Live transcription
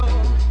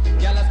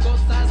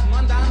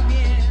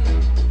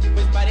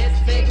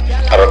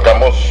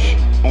Arrancamos.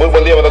 Muy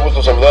buen día, me da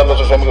gusto saludarlos,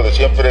 soy su amigo de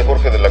siempre,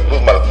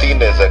 Jorge-de-la-Cruz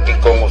Martínez, aquí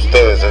con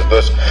ustedes. Esto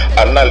es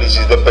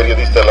Análisis de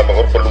Periodistas, la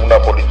mejor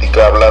columna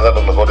política hablada,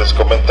 los mejores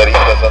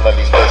comentaristas,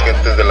 analistas,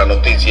 gentes de la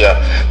noticia,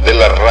 de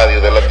la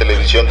radio, de la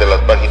televisión, de las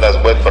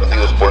páginas web,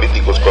 partidos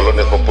políticos,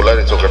 colonias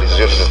populares,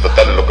 organizaciones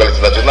estatales, locales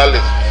y nacionales.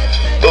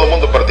 Todo el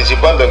mundo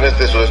participando en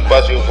este su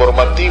espacio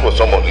informativo.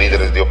 Somos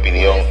líderes de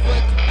opinión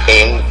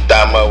en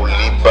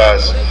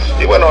Tamaulipas.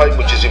 Y bueno, hay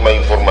muchísima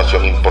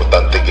información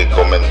importante que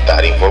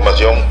comentar,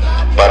 información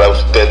para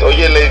usted.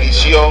 Hoy en la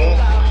edición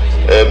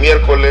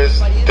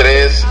miércoles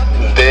 3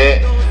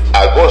 de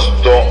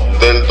agosto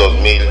del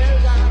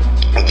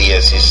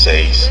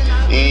 2016.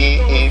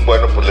 Y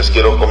bueno, pues les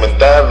quiero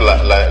comentar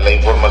la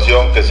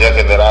información que se ha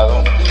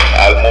generado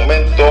al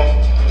momento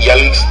y al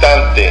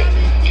instante.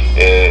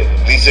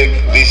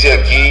 Dice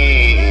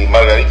aquí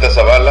Margarita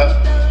Zavala,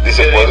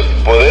 dice,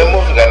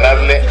 podemos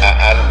ganarle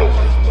a AMLO.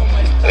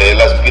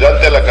 El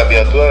aspirante a la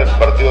candidatura del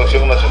Partido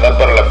Acción Nacional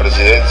para la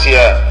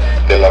presidencia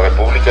de la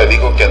República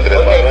dijo que Andrés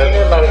Manuel... ¿Quién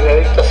es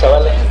Margarita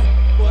Zavala?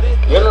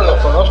 Yo no la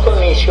conozco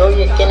ni se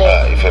oye quién es.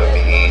 Ay,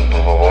 Fermin,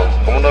 por favor.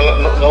 ¿Cómo no la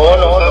 ¿Usted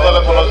no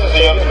la conoce,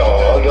 señor?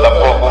 No, yo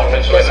tampoco.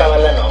 Margarita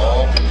Zavala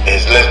no.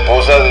 Es la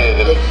esposa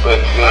del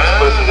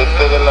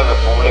expresidente de la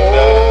República.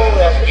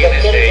 De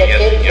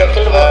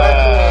aquel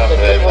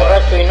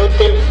borracho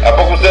inútil. ¿A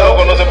poco usted no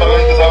conoce a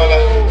Margarita Zavala?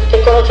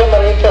 ¿Usted conoce a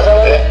Margarita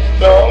Zavala?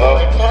 No.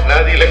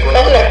 Nadie le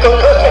conoce. ¿La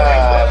conoce?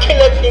 ¿Quién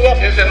la diga?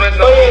 Ese no es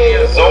la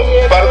Son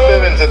parte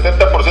del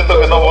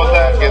 70% que no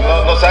vota, que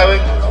no saben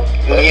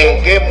ni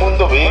en qué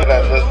mundo viven.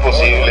 No es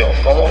posible.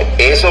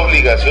 Es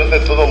obligación de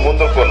todo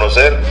mundo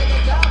conocer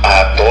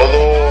a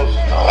todos,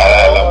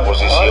 a la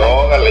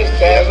oposición, a la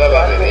izquierda, a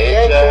la derecha. ¿Qué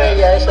ha hecho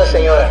ella, esa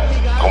señora?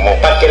 ¿Cómo?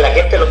 Para que la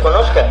gente lo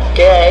conozca.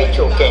 ¿Qué ha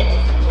hecho o qué?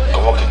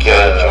 ¿Cómo que qué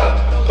ha hecho?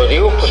 Pues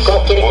digo, pues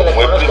 ¿cómo quiere que la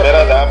Fue conozca?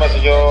 primera dama,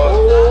 señor.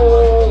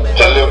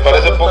 ¿Se le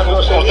parece poco?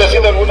 ¿Usted ha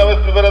sido alguna vez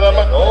primera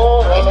dama?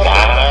 No.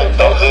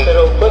 Entonces...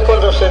 Pero fue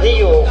con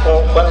Cedillo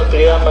o cuando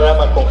primera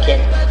dama, ¿con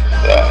quién?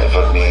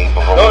 Fermin,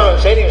 por favor. No,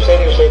 en serio.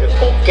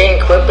 ¿Con quién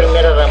fue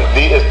primera dama?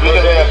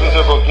 Explíqueme al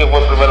juicio con quién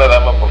fue primera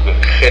dama, porque...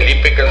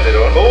 Felipe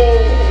Calderón.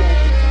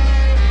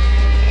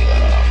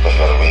 Pues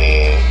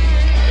Fermin.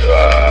 No.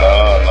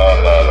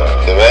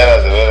 De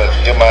veras,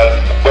 qué mal.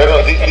 Bueno,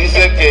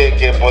 dice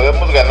que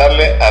podemos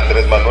ganarle a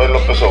Andrés Manuel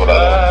López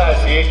Obrador.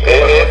 Sí.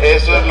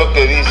 Eso es lo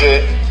que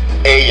dice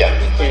ella.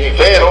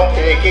 Pero...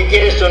 ¿De qué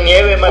quieres tu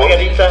nieve,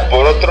 Margarita?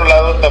 Por otro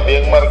lado,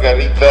 también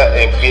Margarita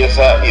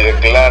empieza y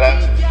declara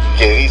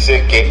que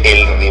dice que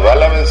el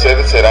rival a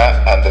vencer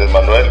será Andrés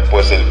Manuel,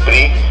 pues el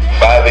PRI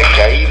va de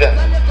caída.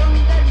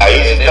 Ahí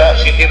está.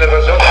 Sí tiene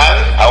razón.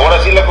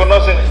 Ahora sí la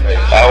conocen.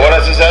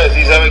 Ahora sí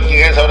sabe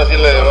quién es. Ahora sí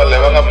le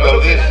van a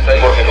aplaudir.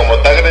 Porque como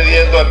está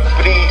agrediendo al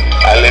PRI,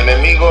 al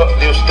enemigo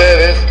de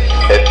ustedes,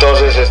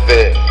 entonces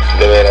de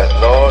veras,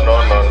 no.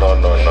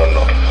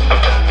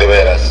 De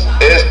veras.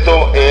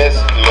 Esto es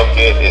lo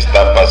que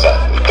está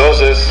pasando.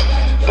 Entonces,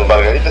 pues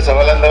Margarita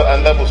Zavala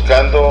anda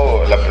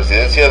buscando la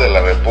presidencia de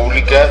la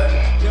República.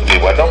 Y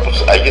bueno,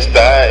 pues ahí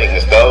está en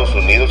Estados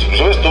Unidos.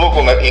 Inclusive estuvo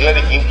con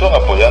Hillary Clinton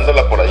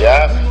apoyándola por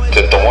allá,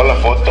 se tomó la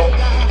foto.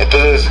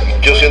 Entonces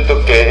yo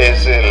siento que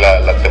es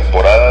la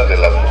temporada de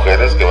las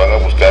mujeres que van a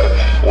buscar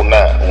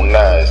una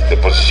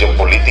posición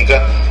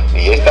política.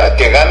 Y ahí está,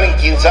 que ganen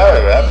quién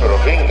sabe, ¿verdad? Pero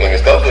en fin, en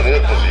Estados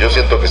Unidos pues yo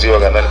siento que sí va a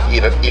ganar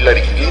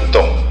Hillary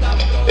Clinton.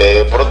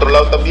 Por otro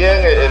lado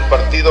también el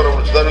Partido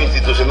Revolucionario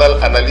Institucional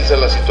analiza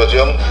la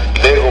situación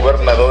de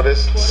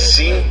gobernadores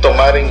sin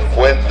tomar en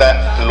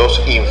cuenta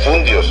los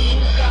infundios.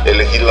 El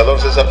legislador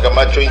César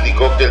Camacho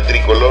indicó que el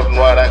tricolor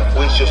no hará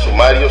juicios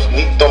sumarios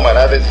ni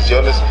tomará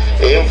decisiones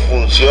en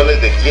funciones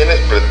de quienes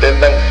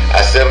pretendan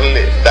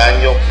hacerle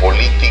daño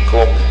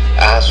político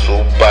a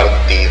su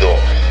partido.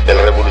 El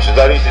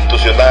Revolucionario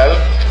Institucional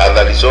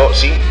analizó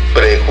sin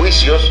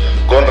prejuicios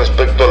con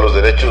respecto a los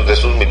derechos de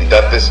sus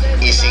militantes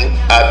y sin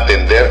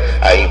atender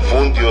a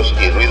infundios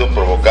y ruido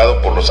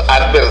provocado por los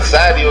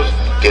adversarios,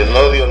 que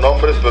no dio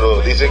nombres,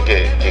 pero dice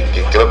que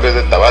creo que es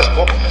de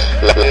Tabasco.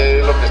 Lo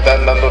que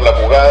están dando la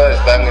jugada,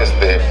 están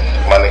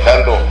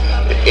manejando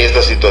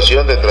esta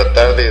situación de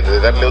tratar de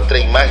darle otra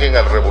imagen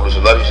al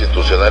Revolucionario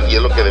Institucional, y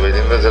es lo que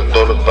deberían de hacer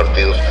todos los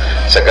partidos,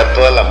 sacar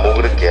toda la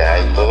mugre que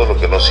hay, todo lo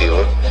que no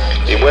sirve.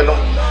 Y bueno,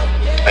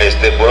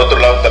 por otro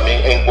lado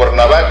también en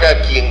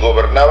Cuernavaca quien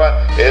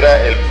gobernaba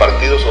era el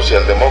Partido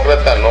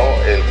Socialdemócrata, no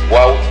el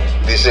cuau,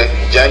 dice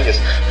Yáñez.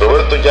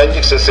 Roberto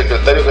Yáñez, el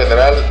secretario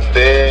general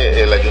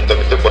del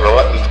Ayuntamiento de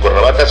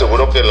Cuernavaca,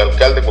 aseguró que el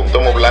alcalde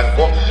Cuauhtémoc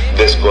Blanco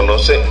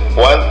desconoce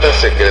cuántas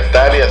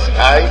secretarias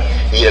hay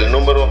y el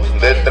número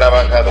de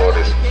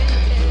trabajadores.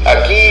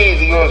 Aquí,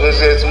 digo,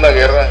 es una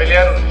guerra.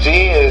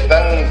 Sí,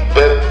 están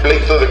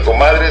pleitos de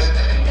comadres.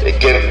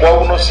 Que el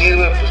cuau no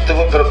sirve,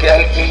 pues pero ¿qué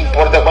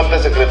importa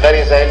cuántas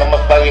secretarias hay?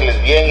 Nomás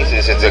páguenles bien y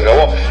se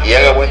acabó, y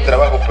haga buen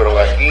trabajo. Pero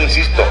aquí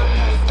insisto,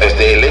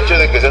 el hecho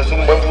de que seas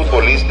un buen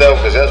futbolista,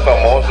 o que seas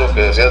famoso,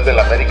 que seas del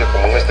América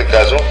como en este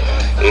caso,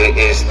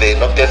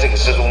 no te hace que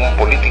seas un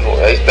político.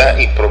 Ahí está,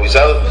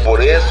 improvisado.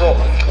 Por eso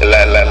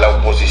la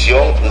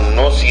oposición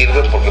no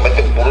sirve, porque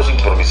meten puros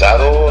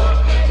improvisados,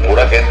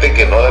 pura gente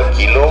que no da el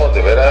kilo,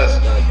 de veras.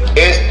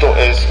 Esto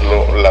es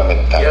lo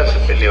lamentable. Ya se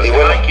peleó. Y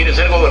bueno, quiere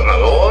ser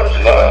gobernador.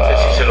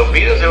 Si se lo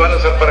piden, se van a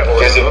hacer para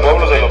gobernador. Que si el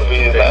pueblo se lo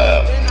pide.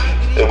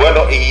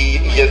 Bueno, y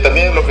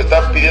también lo que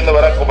está pidiendo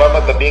Barack Obama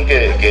también,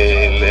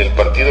 que el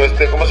partido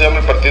 ¿cómo se llama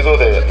el partido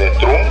de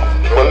Trump?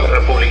 El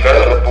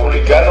republicano. El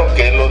republicano,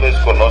 que lo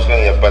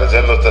desconozcan, y al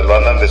parecer lo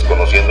andan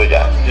desconociendo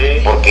ya.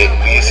 Sí. Porque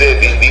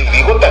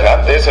dijo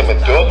tajante, se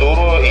metió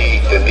duro y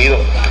tendido.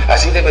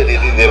 Así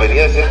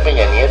debería ser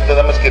Peña Nieto,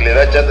 nada más que le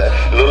da chance.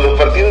 Los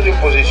partidos de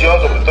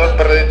oposición, sobre todo el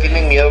PRD,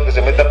 tienen miedo que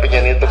se meta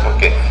Peña Nieto,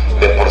 porque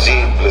de por sí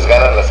les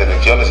ganan las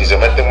elecciones y se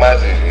meten más,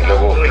 y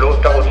luego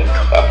está bonito.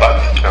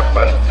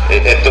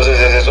 Aparte. Entonces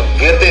es eso.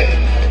 Fíjate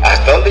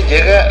hasta dónde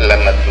llega la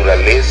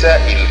naturaleza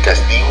y el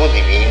castigo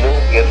divino.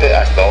 Fíjate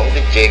hasta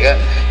dónde llega,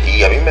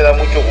 y a mí me da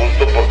mucho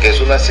gusto, porque es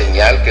una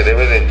señal que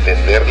debe de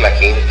entender la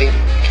gente.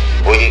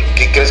 Oye,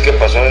 ¿qué crees que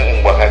pasó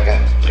en Oaxaca?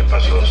 ¿Qué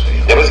pasó?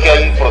 Sí. ¿Ya ves que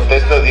hay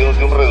protestas de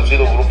un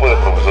reducido grupo de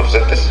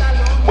profesorcetes?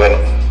 Bueno,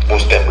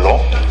 pues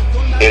tembló.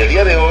 El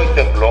día de hoy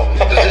tembló.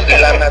 Entonces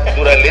la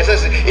naturaleza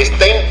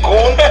está en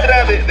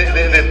contra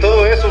de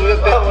todo eso.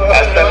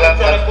 Hasta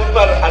la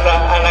culpa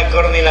a la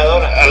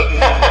coordinadora.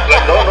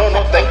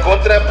 No, está en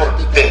contra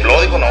porque tembló.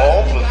 Digo, no,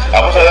 pues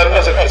vamos a dar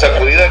una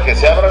sacudida, que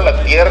se abra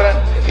la tierra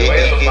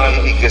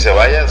y que se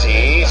vayan.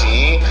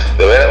 Sí,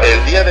 de verdad.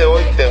 El día de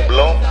hoy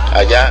tembló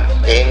allá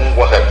en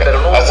Oaxaca. Pero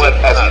no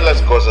así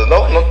las cosas.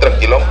 No,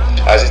 tranquilo.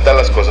 Así están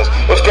las cosas.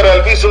 Óscar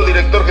Alvizo,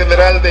 director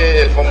general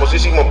del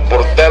famosísimo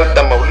portal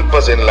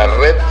Tamaulipas en la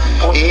red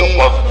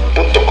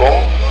 .com,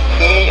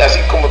 y así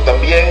como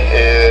también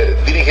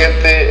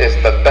dirigente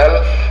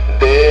estatal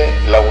de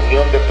la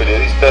Unión de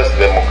Periodistas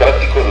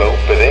Democráticos, la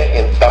UPD,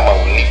 en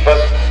Tamaulipas,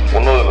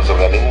 uno de los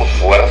organismos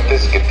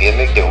fuertes que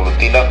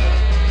aglutina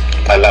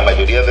a la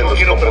mayoría de los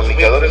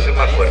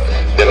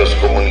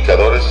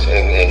comunicadores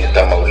en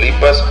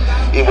Tamaulipas.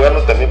 Y bueno,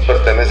 también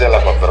pertenece a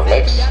la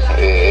FAPERMEX,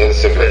 es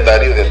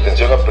secretario de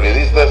atención a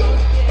periodistas.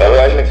 A ver,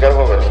 ahí le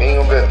encargo a Fermin,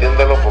 hombre,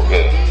 entiéndalo,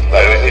 porque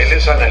él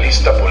es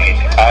analista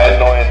político. Él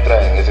no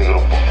entra en ese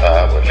grupo.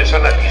 Bueno. Él es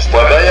analista.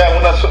 Cuando haya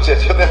una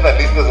asociación de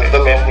analistas,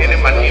 entonces tiene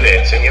más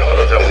nivel, señor.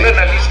 O sea, un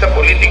analista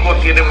político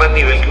tiene más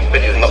nivel que un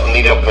periodista. No,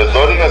 ni López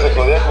Dóriga se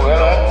podía jugar.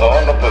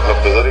 No, pues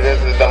López Dóriga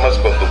está más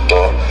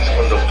conductor. Es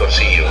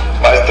conductorcillo.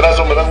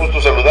 Maestrazo, me da gusto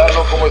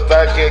saludarlo. ¿Cómo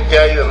está? ¿Qué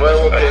hay de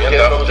nuevo?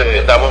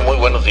 Estamos muy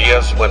buenos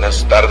días,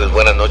 buenas tardes,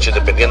 buenas noches,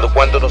 dependiendo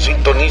cuándo nos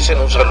sintonicen.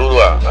 Un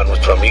saludo a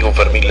nuestro amigo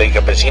Fermin,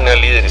 leija Pesina,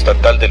 líder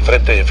estatal del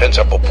Frente de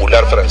Defensa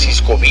Popular,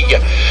 Francisco Villa.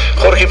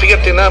 Jorge,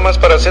 fíjate, nada más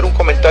para hacer un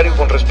comentario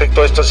con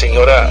respecto a esta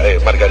señora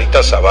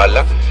Margarita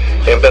Zavala.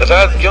 En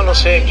verdad, yo no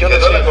sé. ¿No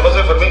la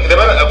conoce, Fermin? ¿De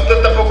verdad? ¿Usted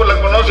tampoco la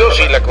conoce? Yo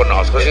sí la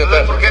conozco.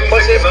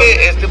 Pues es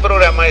que este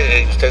programa,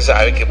 usted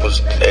sabe que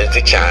pues es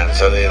de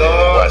chanza, de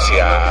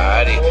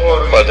vaciar.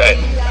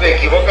 Se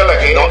equivoca la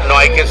gente. No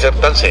hay que ser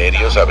tan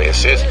serios a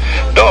veces.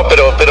 No,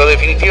 pero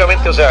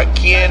definitivamente, o sea,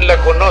 ¿quién la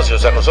conoce? O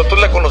sea, nosotros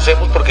la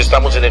conocemos porque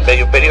estamos en el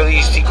medio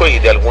periodístico y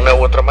de alguna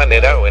u otra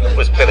manera, bueno,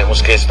 pues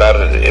tenemos que estar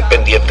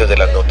pendientes de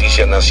las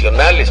noticias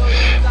nacionales.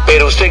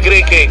 Pero ¿usted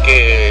cree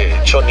que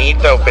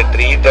Chonita o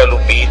Petrita,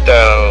 Lupita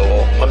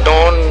o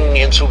no,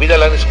 ni en su vida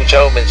la han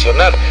escuchado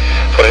mencionar?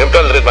 Por ejemplo,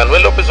 Andrés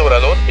Manuel López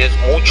Obrador es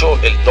mucho,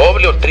 el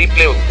doble o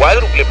triple o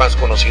cuádruple más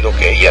conocido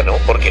que ella, ¿no?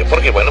 ¿Por qué?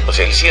 Porque, bueno, pues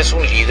él sí es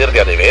un líder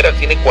de adevera,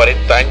 tiene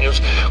 40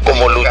 años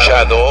como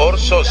luchador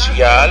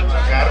social.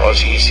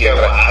 Sí ha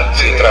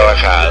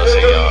trabajado,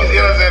 señor.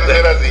 Quisiera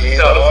ser así.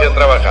 No,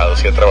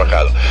 sí ha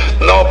trabajado.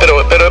 No,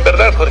 pero en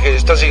verdad, Jorge,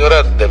 esta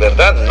señora de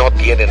verdad no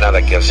tiene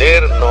nada que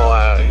hacer.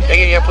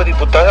 ¿Ella ya fue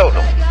diputada o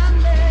no?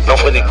 ¿No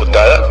fue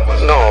diputada?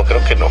 No,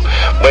 creo que no.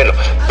 Bueno,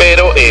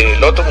 pero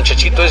el otro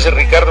muchachito ese,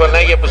 Ricardo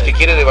Anaya, pues que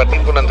quiere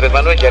debatir con Andrés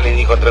Manuel, ya le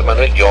dijo a Andrés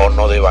Manuel, yo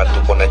no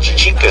debato con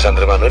achichincles.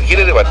 Andrés Manuel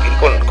quiere debatir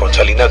con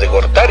Salinas de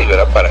Gortari,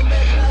 ¿verdad?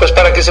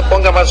 Para que se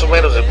ponga más o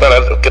menos,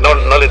 para que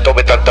no le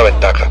tome tanta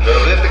ventaja. Pero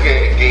fíjate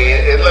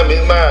que es la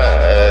misma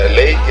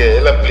ley que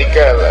él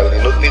aplica al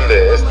inútil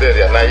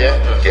de Anaya,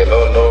 que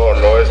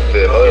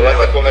no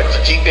debata con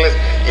achichincles,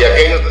 y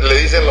aquellos le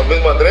dicen lo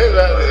mismo a Andrés,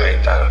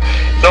 ¿verdad?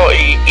 No,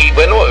 y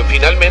bueno,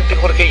 finalmente,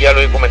 Jorge, ya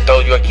lo he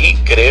comentado yo aquí,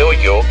 creo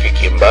yo que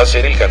quien va a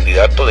ser el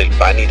candidato del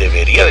PAN, y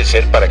debería de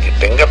ser para que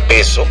tenga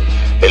peso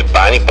el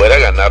PAN y pueda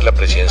ganar la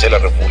presidencia de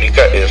la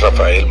República, es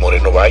Rafael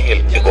Moreno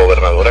Valle, el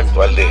gobernador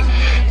actual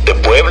de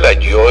Puebla.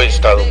 Yo he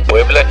estado en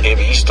Puebla, he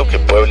visto que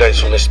Puebla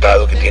es un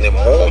estado que tiene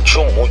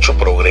mucho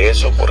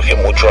progreso, Jorge,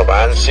 mucho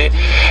avance.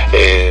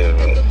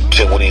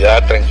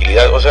 seguridad,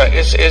 tranquilidad, o sea,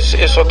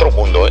 es otro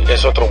mundo,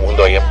 es otro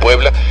mundo ahí en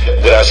Puebla,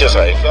 gracias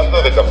a él.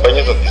 Hablando de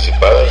campañas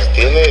anticipadas,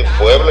 tiene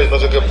Puebla y no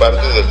sé qué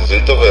partes del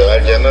Distrito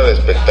Federal llena de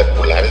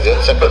espectaculares. ¿De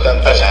dónde saca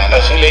tanta lana?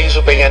 Así le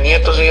hizo Peña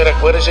Nieto, señor,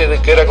 acuérdese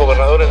de que era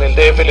gobernador en el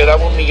DF, le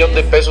daba $1 millón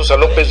a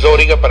López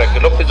Dóriga para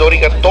que López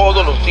Dóriga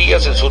todos los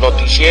días en su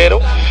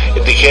noticiero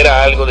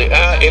dijera algo de,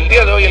 el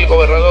día de hoy el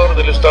gobernador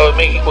del Estado de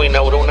México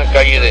inauguró una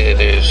calle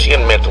de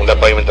 100 metros, la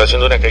pavimentación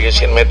de una calle de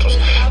 100 metros.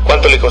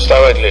 ¿Cuánto le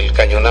costaba el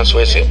cañonazo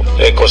ese?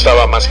 Le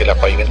costaba más que la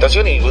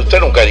pavimentación y usted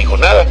nunca dijo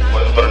nada.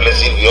 Bueno, pero le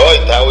sirvió, y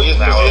está, hoy es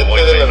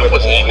presidente de la República.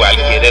 Pues igual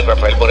quiere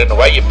Rafael Moreno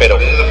Valle, pero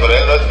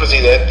él no es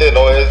presidente,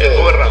 no es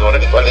gobernador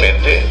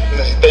actualmente.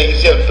 Necesita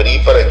irse al PRI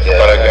para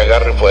que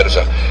agarre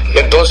fuerza.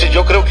 Entonces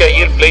yo creo que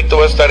ahí el pleito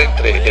va a estar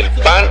entre el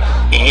PAN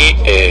y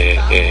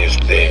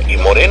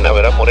Morena,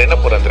 ¿verdad? Morena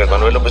por Andrés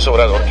Manuel López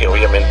Obrador, que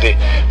obviamente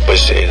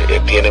pues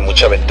tiene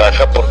mucha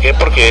ventaja. ¿Por qué?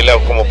 Porque él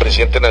como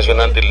presidente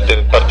nacional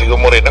del partido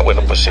Morena,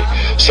 bueno, pues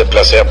se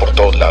placea por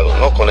todos lados,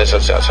 ¿no? Con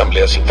esas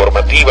asambleas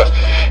informativas.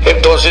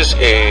 Entonces,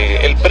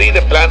 el PRI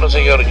de plano,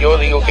 señor, yo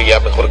digo que ya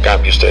mejor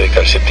cambie usted de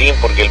calcetín,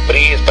 porque el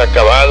PRI está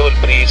acabado, el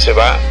PRI se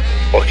va,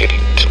 porque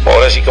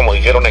ahora sí, como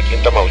dijeron aquí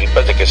en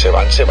Tamaulipas, de que se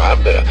van,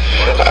 ¿verdad?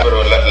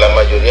 Pero la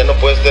mayoría no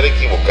puede estar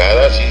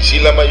equivocada. Si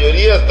la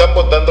mayoría están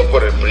votando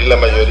por el PRI, la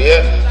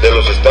mayoría de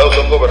los estados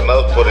son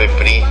gobernados por el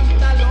PRI,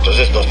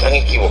 entonces no están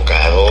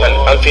equivocados.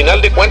 Al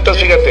final de cuentas,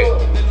 fíjate,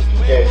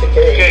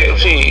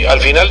 sí,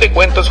 al final de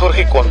cuentas,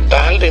 Jorge, con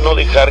tal de no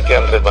dejar que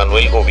Andrés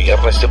Manuel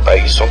gobierne este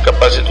país, son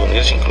capaces de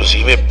unirse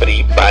inclusive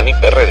PRI, PAN y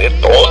PRD,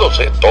 todos,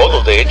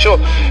 de hecho,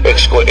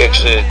 ex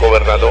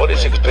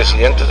gobernadores,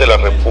 expresidentes de la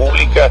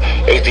República,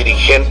 ex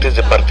dirigentes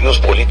de partidos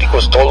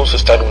políticos, todos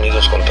están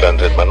unidos contra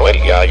Andrés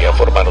Manuel, ya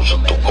formaron su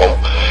TUCOM.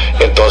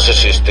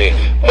 Entonces,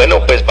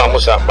 bueno, pues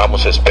vamos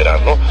a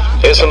esperar, ¿no?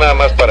 Eso nada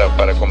más para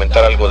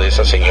comentar algo de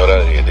esa señora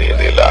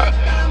de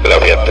la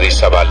Beatriz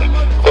Zavala.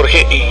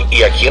 Jorge,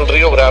 y aquí en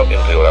Río Bravo,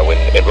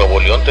 en Nuevo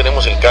León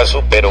tenemos el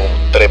caso, pero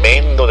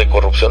tremendo, de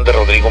corrupción de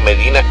Rodrigo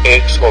Medina,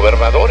 ex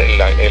gobernador,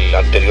 el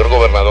anterior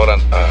gobernador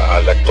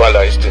al actual,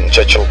 a este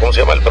muchacho, ¿cómo se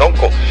llama? El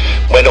Bronco.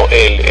 Bueno,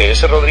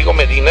 ese Rodrigo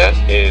Medina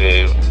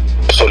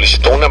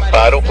solicitó un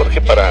amparo,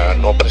 Jorge, para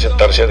no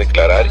presentarse a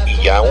declarar,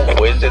 y ya un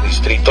juez de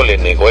distrito le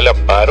negó el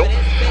amparo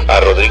a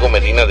Rodrigo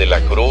Medina de la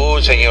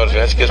Cruz, señor,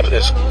 es que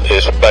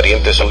es un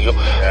pariente suyo,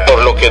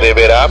 por lo que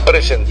deberá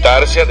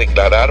presentarse a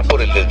declarar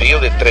por el desvío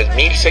de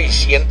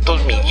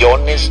 3.600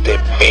 millones de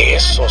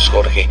pesos,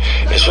 Jorge.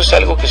 Eso es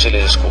algo que se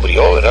le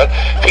descubrió, ¿verdad?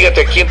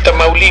 Fíjate, aquí en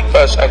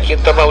Tamaulipas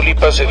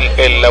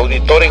el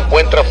auditor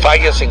encuentra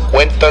fallas en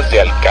cuentas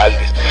de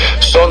alcaldes.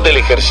 Son del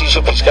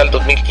ejercicio fiscal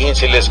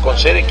 2015, les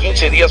concede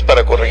 15 días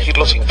para corregir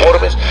los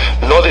informes,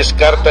 no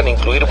descartan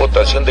incluir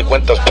votación de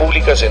cuentas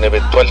públicas en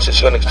eventual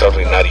sesión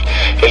extraordinaria.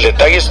 El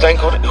detalle está,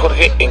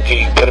 Jorge, en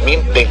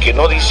que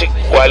no dice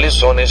cuáles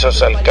son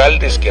esos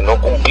alcaldes que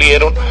no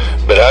cumplieron,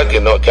 ¿verdad?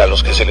 Que a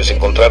los que se les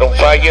encontraron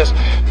fallas,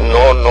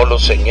 no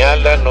los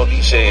señala, no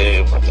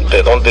dice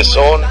de dónde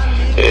son.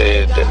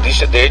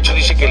 De hecho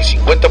dice que el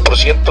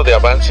 50% de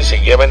avance se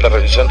lleva en la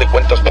revisión de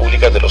cuentas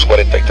públicas de los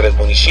 43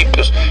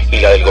 municipios y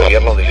la del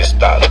gobierno del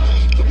estado.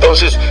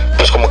 Entonces,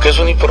 pues como que es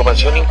una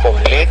información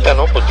incompleta,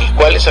 ¿no? Pues, ¿y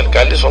cuáles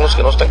alcaldes son los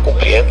que no están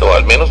cumpliendo?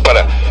 Al menos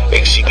para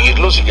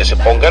exhibirlos y que se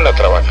pongan a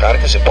trabajar,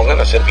 que se pongan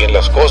a hacer bien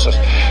las cosas.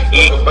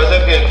 Y lo que pasa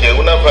es que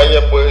una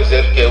falla puede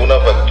ser que una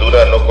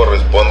factura no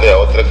corresponde a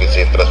otra que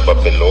se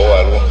traspapeló o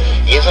algo,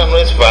 y esa no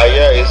es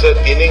falla, esa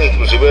tienen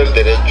inclusive el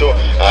derecho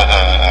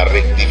a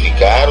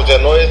rectificar, o sea,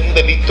 no es un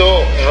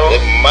delito,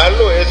 no.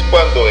 Malo es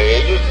cuando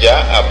ellos ya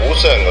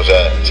abusan, o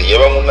sea, se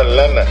llevan una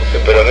lana,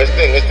 pero en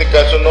este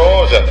caso no,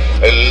 o sea,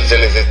 se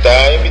les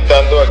está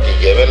invitando a que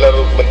lleven la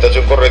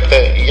documentación correcta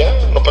y ya,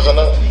 no pasa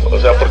nada. O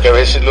sea, porque a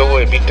veces luego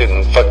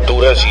emiten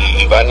facturas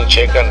y van y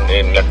checan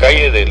en la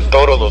calle del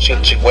Toro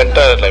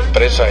 250, la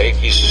empresa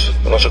X,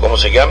 no sé cómo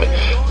se llame,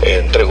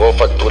 entregó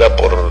factura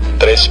por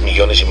 3,5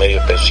 millones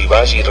de pesos, y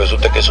vas y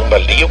resulta que es un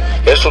baldío.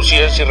 Eso sí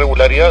es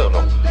irregularidad, ¿o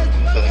no?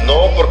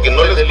 No, porque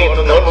no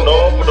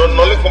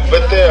le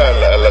compete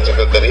a la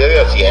Secretaría de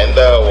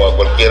Hacienda o a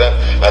cualquiera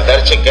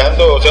andar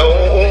checando, o sea,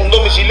 un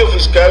domicilio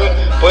fiscal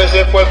puede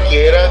ser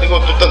cualquiera, digo,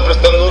 tú estás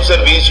prestando un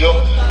servicio,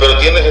 pero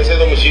tienes ese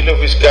domicilio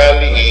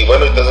fiscal y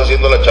bueno, estás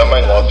haciendo la chamba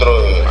en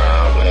otro,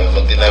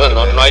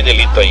 no hay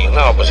delito ahí,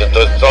 no, pues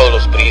entonces todos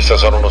los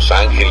priistas son unos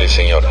ángeles,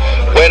 señor.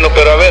 Bueno,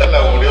 pero a ver,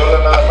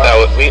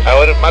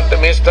 ahora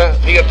máteme esta,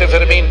 fíjate,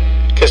 Fermín,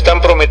 que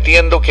están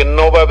prometiendo que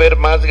no va a haber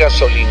más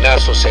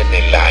gasolinazos en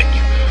el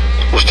año.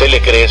 ¿Usted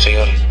le cree,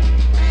 señor?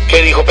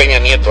 ¿Qué dijo Peña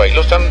Nieto? Ahí lo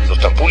están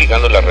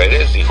publicando en las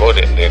redes. Dijo,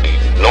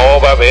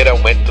 no va a haber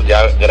aumentos,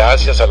 ya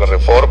gracias a la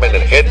reforma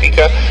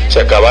energética se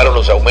acabaron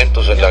los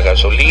aumentos en la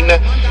gasolina,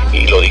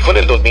 y lo dijo en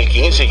el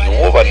 2015 y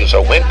hubo varios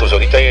aumentos,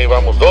 ahorita ya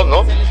llevamos 2,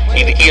 ¿no?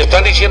 Y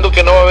están diciendo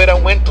que no va a haber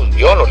aumentos.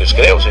 Yo no les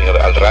creo,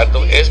 señor. Al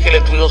rato es que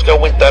le tuvimos que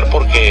aumentar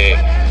porque,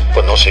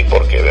 pues no sé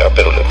por qué, ¿verdad?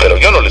 Pero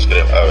yo no les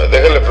creo. A ver,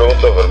 déjale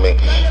pregunto a Fermín,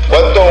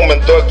 ¿cuánto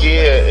aumentó aquí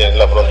en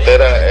la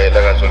frontera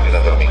la gasolina,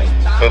 Fermín?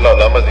 Pues no,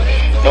 nada más.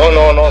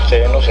 No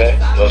sé. No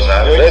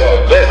sabes.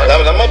 ¿Ves?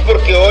 Nada más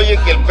porque oye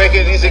que el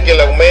peje dice que el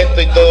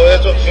aumento y todo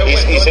eso,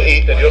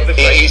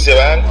 y se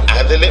van,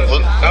 ándele,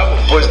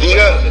 pues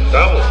digan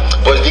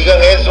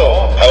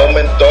eso.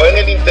 Aumentó en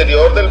el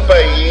interior del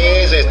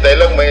país, está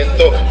el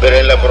aumento, pero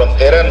en la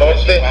frontera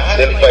norte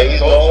del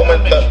país no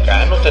aumenta.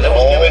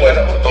 Tenemos que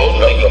velar por todos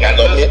los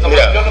mexicanos.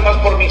 Mira, yo nomás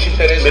por mis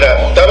intereses. Mira,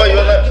 estaba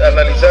yo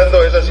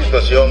analizando esa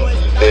situación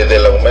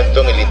del aumento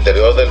en el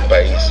interior del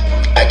país.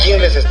 ¿A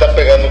quién les está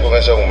pegando con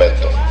ese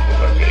aumento?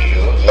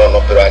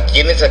 No, pero ¿a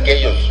quiénes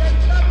aquellos?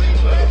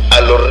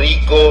 A los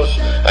ricos,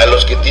 a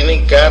los que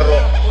tienen carro.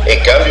 En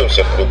cambio,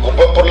 se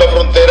preocupan por la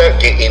frontera,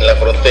 que en la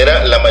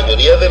frontera la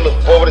mayoría de los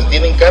pobres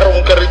tienen carro,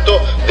 un carrito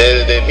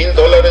de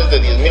 $1,000, de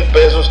 10,000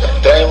 pesos,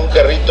 traen un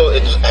carrito,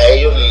 entonces a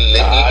ellos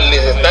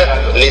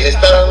les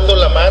está dando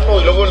la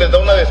mano, y luego les da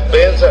una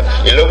despensa,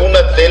 y luego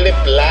una tele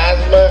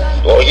plasma.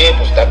 Oye,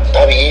 pues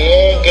está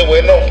bien, qué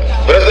bueno.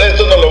 Pero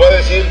esto nos lo va a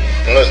decir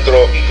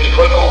nuestro...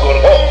 Frijol con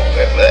gorgón.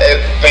 El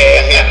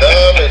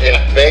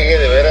pegue,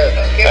 de veras.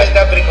 ¿Quién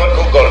está frijol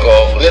con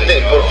gorgón?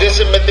 Fíjate, ¿por qué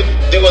se mete?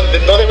 Digo,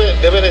 no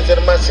debe de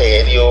ser más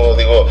serio,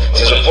 digo,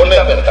 se supone...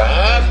 La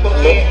verdad, ¿por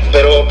qué?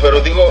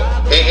 Pero digo,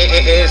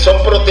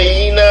 son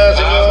proteínas,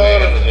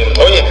 señor.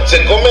 Oye,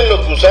 se comen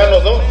los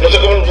gusanos, ¿no? No se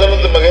comen los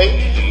gusanos de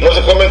maguey, no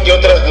se comen que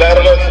otras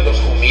larvas. Los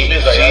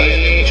jumines allá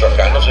de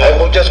Michoacán, no sé. Hay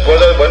muchas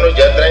cosas, bueno,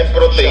 ya traen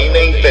proteína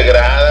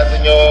integrada,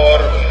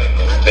 señor.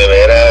 De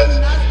veras.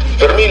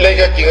 Fermin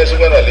Leija, quien es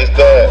un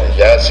analista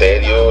ya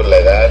serio, la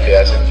edad le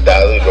ha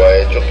sentado y lo ha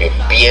hecho que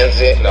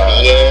piense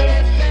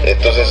bien.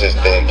 Entonces,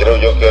 creo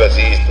yo que ahora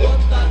sí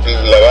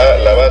la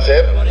va a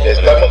hacer.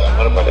 Estamos.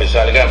 Para que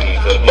salga mi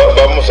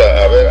Vamos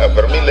a ver a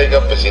Fermin Leija,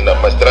 Pesina,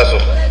 maestrazo.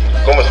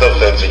 ¿Cómo está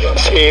usted, señor?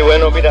 Sí,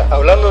 bueno, mira,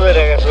 hablando de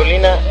la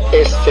gasolina,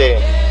 pues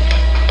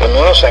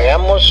no nos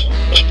hagamos.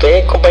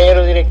 Usted,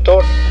 compañero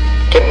director,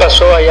 ¿qué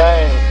pasó allá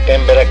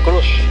en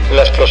Veracruz?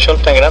 La explosión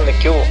tan grande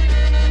que hubo.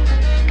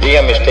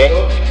 Dígame usted,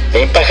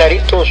 en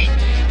Pajaritos,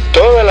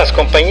 todas las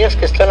compañías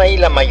que están ahí,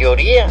 la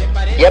mayoría,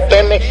 ya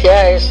Pemex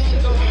ya es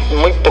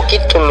muy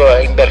poquito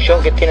la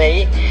inversión que tiene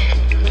ahí.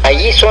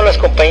 Allí son las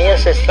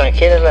compañías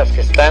extranjeras las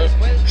que están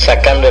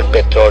sacando el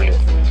petróleo.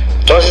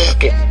 Entonces,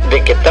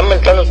 de que está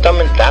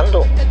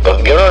aumentando. Pues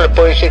yo no le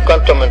puedo decir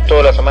cuánto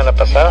aumentó la semana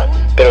pasada,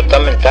 pero está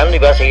aumentando y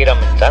va a seguir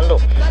aumentando.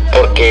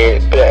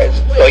 Porque,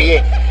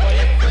 oye,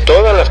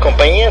 todas las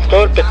compañías,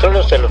 todo el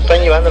petróleo se lo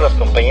están llevando las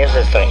compañías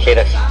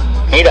extranjeras.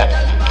 Mira,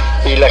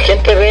 y la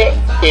gente ve,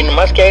 y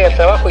nomás que haga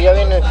trabajo, ya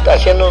vienen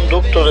haciendo un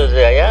ducto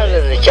desde allá,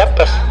 desde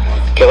Chiapas,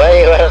 que va a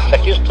llegar hasta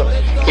Houston.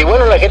 Y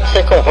bueno, la gente se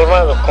ha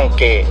conformado con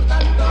que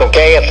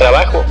haya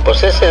trabajo.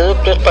 Pues ese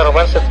ducto es para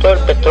robarse todo el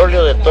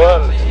petróleo de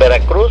toda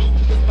Veracruz,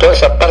 toda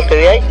esa parte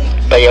de ahí,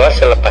 para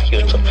llevársela para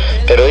Houston.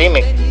 Pero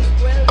dime,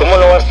 ¿cómo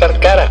no va a estar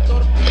cara?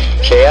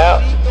 Si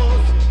allá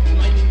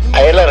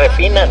la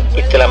refinan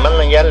y te la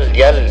mandan ya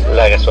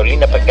la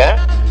gasolina para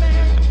acá.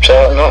 O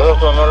sea,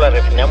 nosotros no la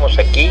refinamos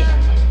aquí,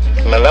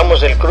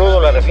 mandamos el crudo,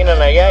 la refinan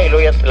allá y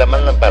luego ya te la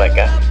mandan para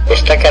acá.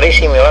 Está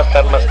carísima y va a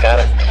estar más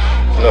cara.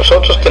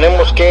 Nosotros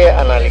tenemos que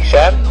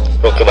analizar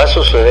lo que va a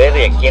suceder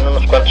de aquí en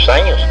unos cuantos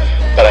años,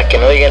 para que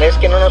no digan, es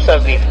que no nos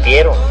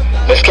advirtieron,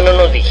 no es que no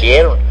nos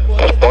dijeron.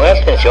 Pues pongan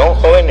atención,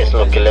 jóvenes,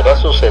 lo que les va a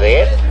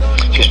suceder.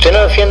 Si usted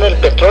no defiende el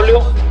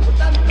petróleo,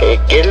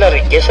 que es la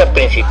riqueza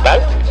principal,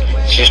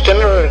 si usted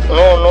no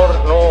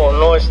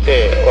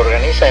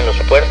organiza en los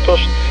puertos,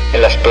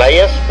 en las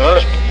playas,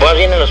 más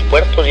bien en los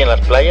puertos y en las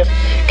playas,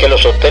 que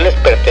los hoteles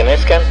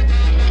pertenezcan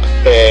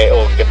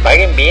o que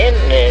paguen bien,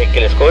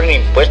 que les cobren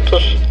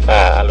impuestos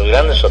a los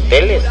grandes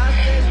hoteles.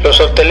 Los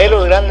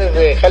hoteleros grandes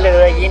de Jale de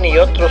Dallín y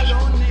otros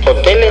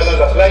hoteles,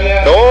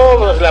 no,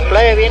 pues la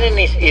playa vienen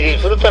y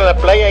disfrutan la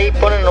playa, ahí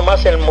ponen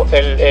nomás el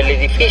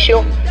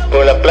edificio,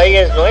 pero la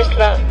playa es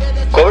nuestra,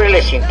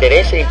 cóbreles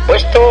intereses,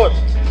 impuestos.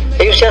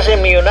 Ellos se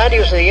hacen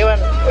millonarios,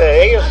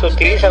 ellos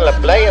utilizan la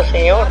playa,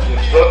 señor,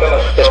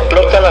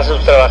 explotan a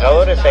sus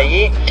trabajadores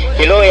allí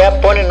y luego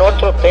ya ponen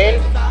otro hotel.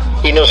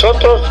 Y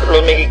nosotros,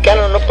 los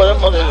mexicanos, no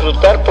podemos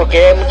disfrutar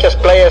porque hay muchas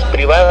playas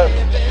privadas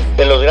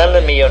de los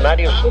grandes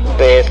millonarios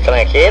de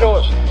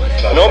extranjeros.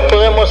 No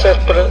podemos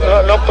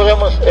explotar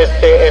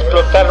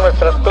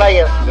nuestras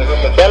playas.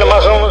 Ya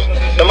nomás somos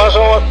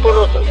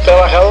puros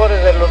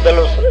trabajadores de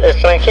los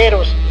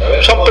extranjeros.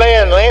 Son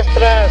playas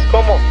nuestras,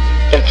 ¿cómo?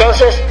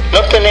 Entonces no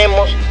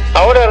tenemos.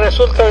 Ahora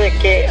resulta de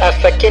que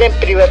hasta quieren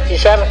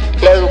privatizar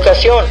la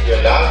educación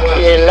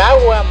y el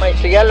agua,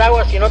 maestro. Ya el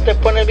agua, si no te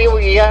pones vivo,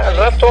 y ya al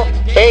rato,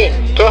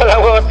 toda el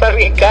agua va a estar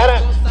bien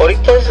cara.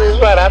 Ahorita es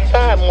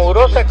barata,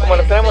 mugrosa, como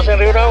la tenemos en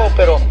Río Bravo,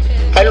 pero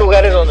hay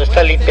lugares donde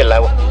está limpia el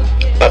agua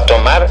para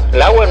tomar.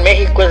 El agua en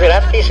México es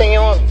gratis,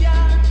 señor.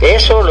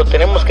 Eso lo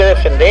tenemos que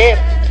defender.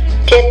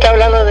 ¿Quién está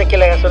hablando de que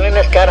la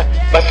gasolina es cara?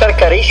 Va a estar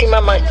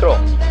carísima, maestro.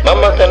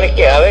 Vamos a tener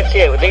que, a ver si,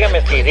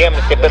 dígame,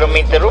 pero me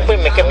interrumpo y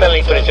me queda la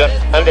impresión.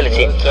 Ándele,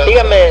 sí.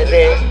 Dígame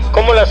de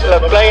cómo las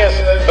playas,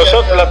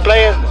 nosotros, las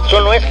playas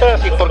son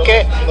nuestras, y por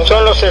qué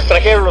son los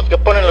extranjeros los que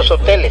ponen los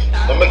hoteles.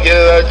 No me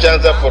quiere dar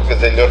chance porque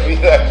se le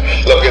olvida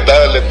lo que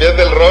estaba, le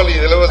pierde el rol y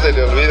luego se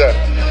le olvida.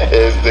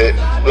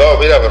 No,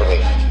 mira,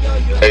 Fermín,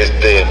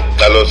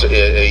 a los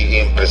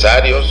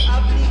empresarios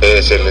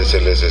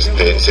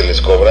se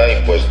les cobra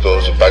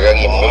impuestos, pagan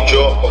y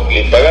mucho,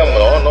 y pagan,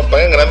 no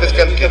pagan grandes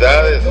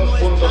cantidades.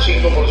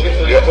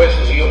 2.5% de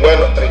impuestos y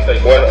bueno,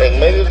 en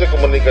medios de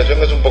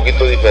comunicación es un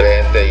poquito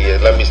diferente y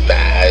es la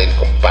amistad, el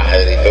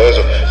compadre y todo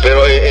eso,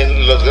 pero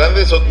en los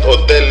grandes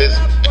hoteles,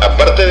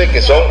 aparte de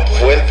que son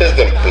fuentes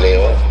de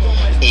empleo,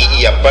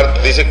 y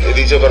aparte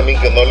dice Fermín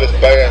que no les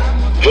pagan.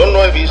 Yo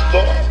no he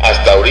visto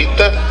hasta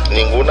ahorita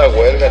ninguna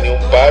huelga ni un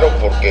paro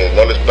porque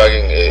no les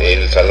paguen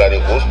el salario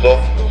justo.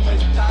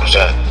 O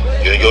sea,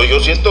 yo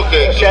siento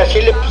que... O sea,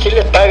 sí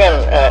les pagan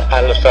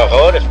a los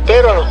trabajadores,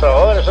 pero a los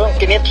trabajadores son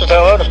 500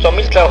 trabajadores o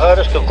 1000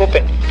 trabajadores que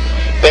ocupen.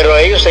 Pero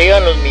ellos se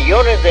llevan los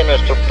millones de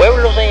nuestro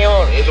pueblo,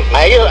 señor.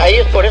 A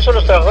ellos, por eso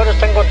los trabajadores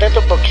están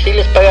contentos, porque sí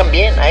les pagan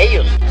bien a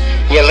ellos.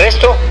 Y el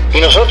resto,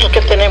 ¿y nosotros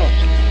qué tenemos?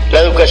 La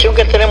educación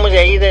que tenemos de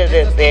ahí,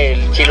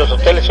 si los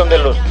hoteles son de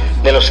los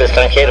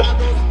extranjeros,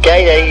 ¿qué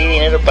hay de ahí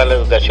dinero para la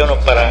educación o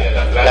para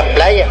la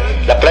playa?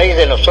 La playa es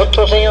de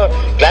nosotros, señor.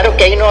 Claro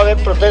que ahí no va a haber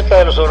protesta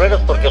de los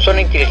obreros porque son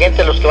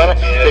inteligentes los que van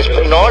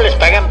no, les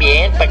pagan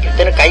bien, para que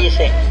usted no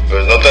cállese.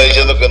 Pues no está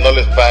diciendo que no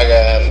les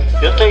pagan.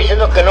 Yo estoy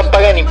diciendo que no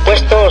pagan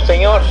impuestos,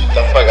 señor.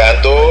 Están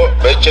pagando,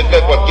 ve, checa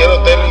cualquier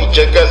hotel y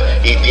checas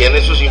y tiene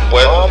sus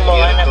impuestos. ¿Cómo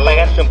van a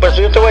pagar sus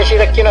impuestos? Yo te voy a decir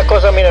aquí una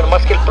cosa, mira,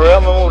 más que el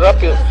programa es muy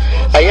rápido.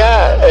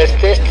 Allá,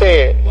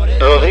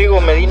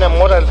 Rodrigo Medina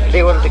Mora,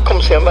 digo,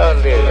 ¿cómo se llama?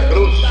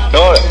 Cruz.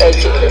 No,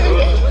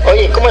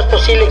 oye, ¿cómo es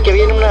posible que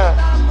viene una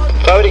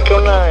fábrica,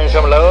 una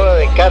ensambladora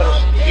de carros,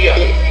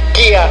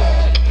 Kia,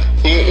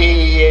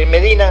 y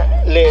Medina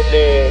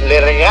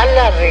le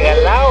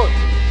regalado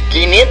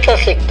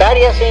 500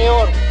 hectáreas,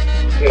 señor,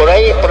 por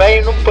ahí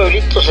en un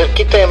pueblito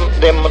cerquita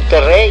de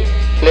Monterrey,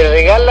 le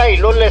regala y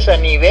luego les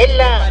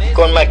anivela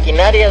con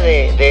maquinaria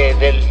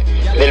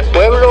del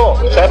pueblo,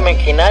 o sea,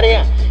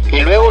 maquinaria, y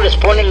luego les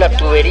pone la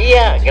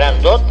tubería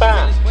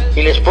grandota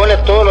y les pone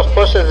todos los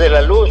postes de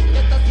la luz.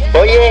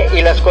 Oye,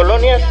 y las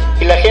colonias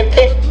y la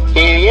gente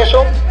y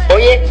eso,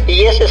 oye,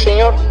 y ese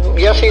señor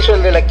ya se hizo,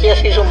 el de la Kia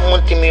se hizo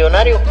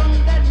multimillonario.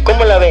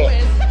 ¿Cómo la ve?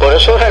 Por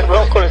eso ahora el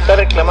Bronco le está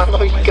reclamando,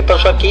 oye, ¿qué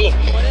pasó aquí?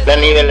 La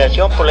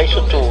nivelación pues la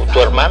hizo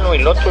tu hermano y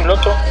el otro,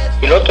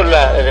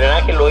 el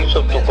drenaje lo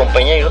hizo tu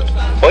compañero y el otro.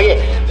 Oye,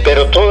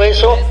 pero todo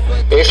eso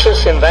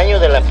es en daño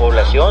de la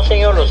población,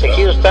 señor. Los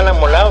ejidos están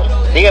amolados.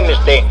 Dígame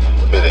usted.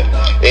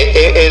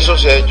 Eso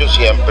se ha hecho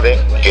siempre,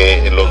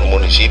 que los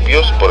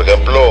municipios, por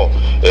ejemplo,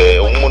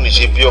 un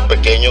municipio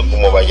pequeño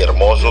como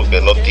Vallehermoso,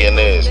 que no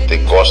tiene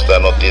costa,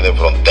 no tiene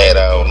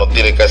frontera o no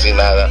tiene casi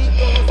nada,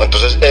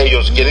 entonces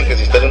ellos quieren que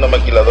si está en una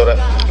maquiladora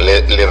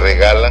le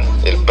regalan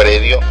el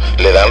predio,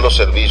 le dan los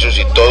servicios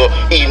y todo,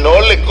 y no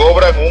le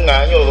cobran 1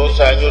 año o 2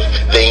 años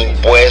de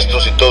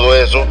impuestos y todo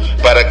eso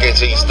para que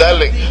se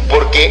instalen,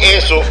 porque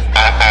eso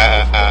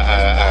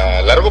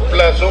a largo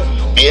plazo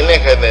viene a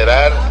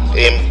generar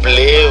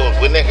empleos,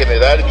 viene a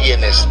generar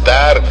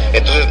bienestar.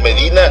 Entonces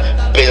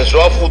Medina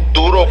pensó a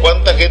futuro,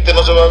 ¿cuánta gente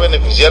no se va a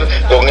beneficiar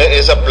con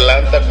esa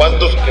planta?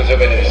 ¿Cuántos? Que se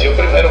benefició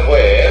primero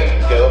fue él,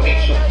 quedó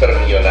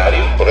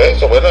supermillonario. Por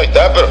eso, bueno, ahí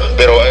está,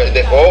 pero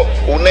dejó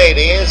una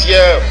herencia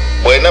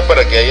buena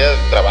para que haya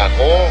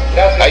trabajo.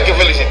 Gracias. Hay que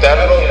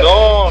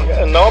felicitarlo.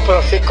 No,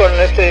 pero sí con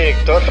este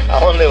director, ¿a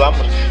dónde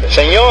vamos?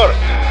 Señor,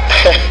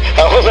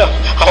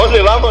 ¿a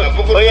dónde vamos?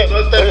 Oye,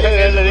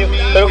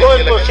 pero ¿cómo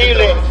es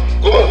posible?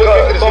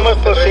 ¿Cómo es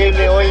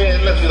posible, oye?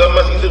 Es la ciudad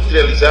más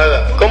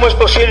industrializada. ¿Cómo es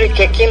posible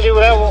que aquí en Río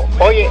Bravo,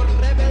 oye,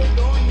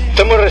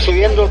 estamos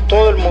recibiendo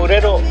todo el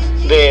mugrero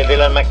de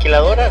las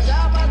maquiladoras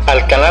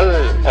al canal,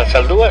 al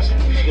Saldúas?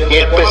 Y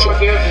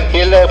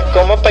el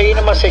Comapa ahí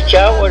nada más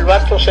echado, el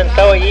vato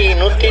sentado allí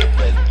inútil.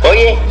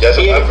 Oye, ya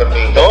se va,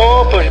 Fermín.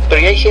 No,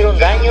 pero ya hicieron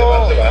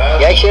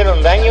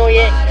daño,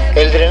 oye.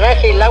 El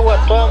drenaje y el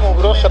agua toda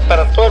mugrosa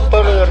para todo el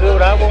pueblo de Río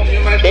Bravo.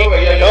 ¿Sí?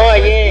 No,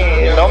 allí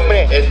el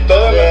nombre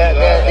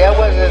de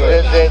agua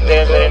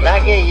de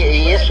drenaje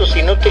y esos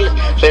inútiles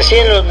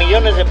reciben los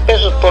millones de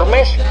pesos por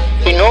mes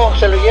y no,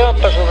 se lo llevan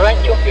para su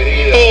rancho.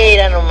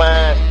 Mira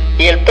nomás.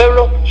 Y el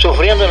pueblo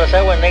sufriendo las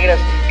aguas negras.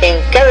 En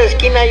cada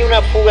esquina hay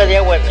una fuga de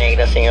aguas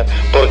negras, señor,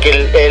 porque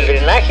el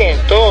drenaje en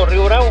todo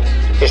Río Bravo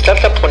está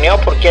taponeado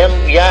porque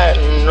ya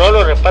no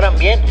lo reparan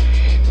bien.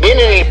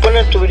 Vienen y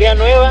ponen tubería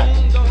nueva,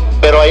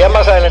 pero allá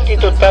más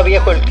adelantito está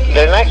viejo el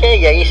drenaje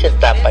y ahí se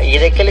tapa. ¿Y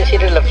de qué le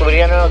sirve la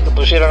tubería nueva que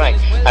pusieron ahí?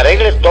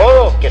 Arregle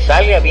todo, que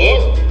salga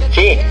bien,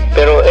 sí,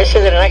 pero ese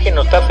drenaje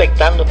nos está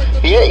afectando.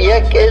 Y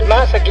es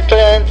más, aquí estoy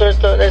adentro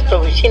de esta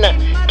oficina,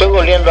 estoy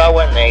oliendo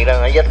agua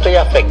negra, ya estoy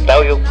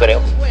afectado, yo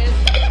creo.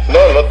 No,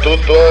 tú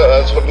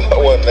has olido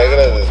agua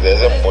negra desde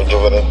hace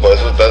mucho, pero por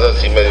eso estás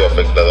así medio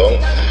afectadón,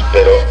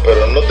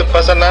 pero no te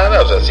pasa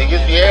nada, o sea,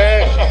 sigues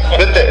bien.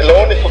 Fíjate,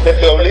 lo único que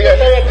te obliga...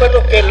 ¿Está de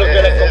acuerdo que los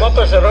de la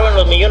Comapa se roban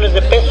los millones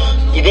de pesos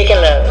y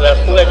dejan las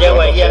fugas de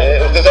agua allá?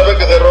 ¿Usted sabe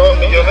que se roban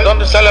millones?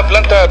 ¿Dónde está la la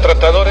planta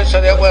tratadora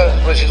esa de aguas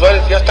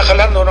residuales ya está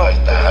jalando, ¿no? Ahí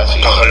está, sí.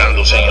 Está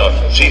jalando, señor.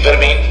 Sí,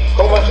 Fermín.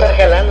 ¿Cómo está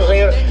jalando,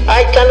 señor?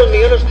 Ahí están los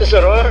millones que se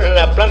robaron en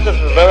la planta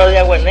tratadora de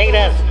aguas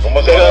negras.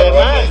 ¿Cómo se Pero robaron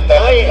además,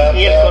 esta oye, planta?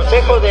 y el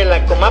consejo de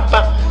la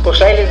Comapa,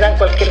 pues ahí les dan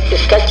cualquier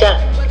pescacha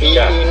y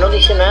no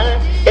dice nada.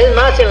 Es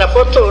más, en la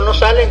foto no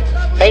salen,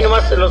 ahí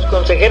nomás los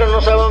consejeros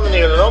no saben ni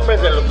los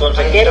nombres de los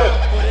consejeros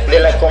de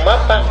la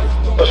Comapa.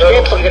 ¿Por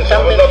qué? Porque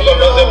están no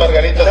conoce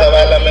Margarita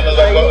Zavala, menos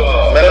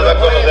va a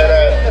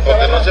conocer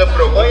porque no se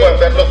preocupa en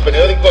ver los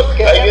periódicos.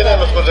 Ahí vienen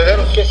los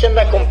consejeros. ¿Qué se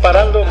anda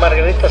comparando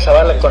Margarita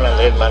Zavala con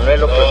Andrés Manuel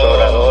López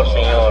Obrador,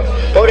 señor?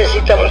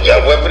 Pobrecita Pues mujer.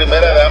 ya fue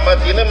primera dama,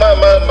 tiene más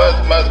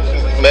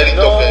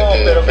mérito que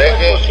pero el ¿cómo es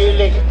peje.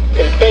 posible?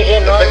 El peje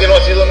El peje no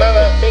ha sido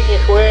nada. El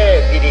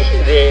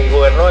peje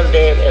gobernó el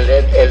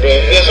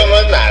de Y eso no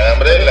es nada,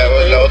 hombre.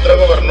 La otra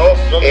gobernó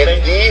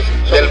el DIF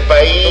del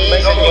país.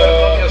 No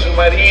gobernó ni a su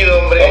marido,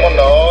 hombre. ¿Cómo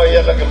no? Ella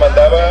es la que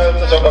mandaba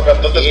los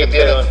aguacantotes que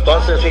tiene. Pero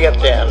entonces,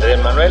 fíjate, Andrés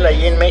Manuel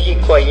allí en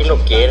México, allí lo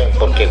quieren,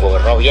 porque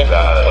gobernó bien.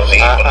 Claro, sí,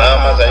 nada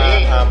más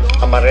ahí.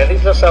 A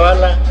Margarita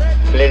Zavala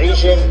le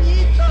dicen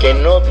que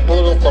no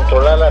pudo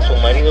controlar a su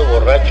marido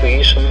borracho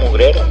y hizo un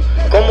mugrero.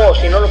 ¿Cómo?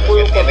 Si no lo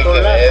pudo ¿Qué tiene que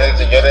controlar. ver? El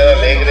señor era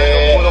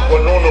alegre. No pudo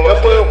con uno. No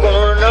puedo con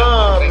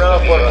uno, no,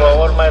 por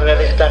favor,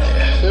 Margarita.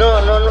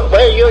 No.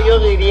 Bueno, yo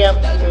diría,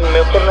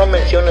 mejor no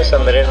menciones a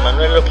Andrés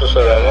Manuel López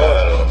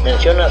Obrador,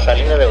 menciona a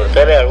Salinas de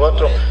Gortari, al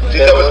otro. ¿Sí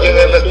sabes quién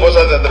es la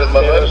esposa de Andrés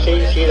Manuel?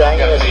 Sí,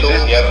 daña tú.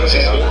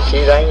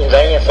 Sí, daña.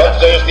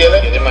 ¿Cuántos años tiene?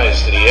 Tiene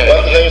maestría.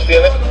 ¿Cuántos años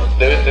tiene?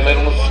 Debe tener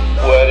unos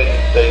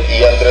 40.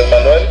 ¿Y Andrés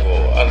Manuel?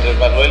 Andrés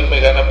Manuel me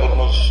gana por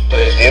unos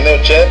 3. Tiene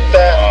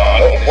 80,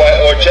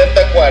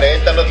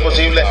 no es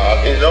posible.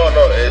 Y no,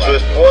 su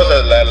esposa,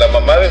 la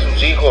mamá de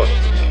sus hijos.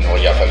 No,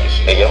 ya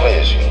falleció. Ella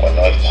falleció,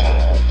 bueno, ahí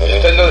está.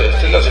 Esta es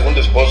la segunda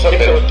esposa, Sí,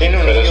 pero tiene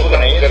un es niño una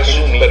con ella, mujer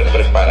tiene un súper niño.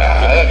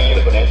 preparada. Tiene un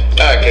niño con ella.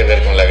 Nada que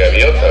ver con la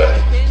gaviota.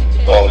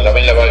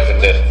 También la va a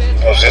defender.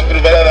 O sea, es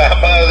primera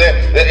dama, o sea,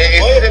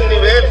 ese es el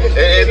nivel,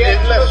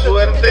 es la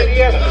suerte.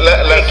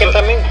 Que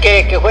también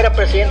que fuera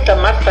presidenta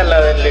Marta, la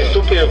del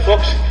estúpido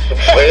Fox.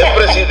 Fue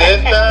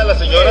presidenta la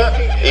señora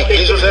y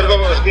quiso ser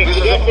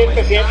Quería ser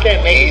presidente de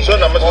México. Quiso,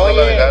 nada más que no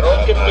la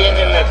dejaron. ¿Qué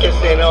tienen a que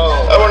se no?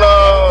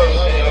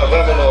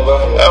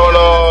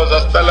 Vámonos,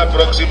 hasta la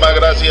próxima,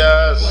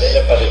 gracias. ¿Qué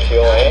le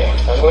pareció,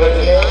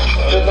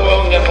 Yo tomé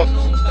un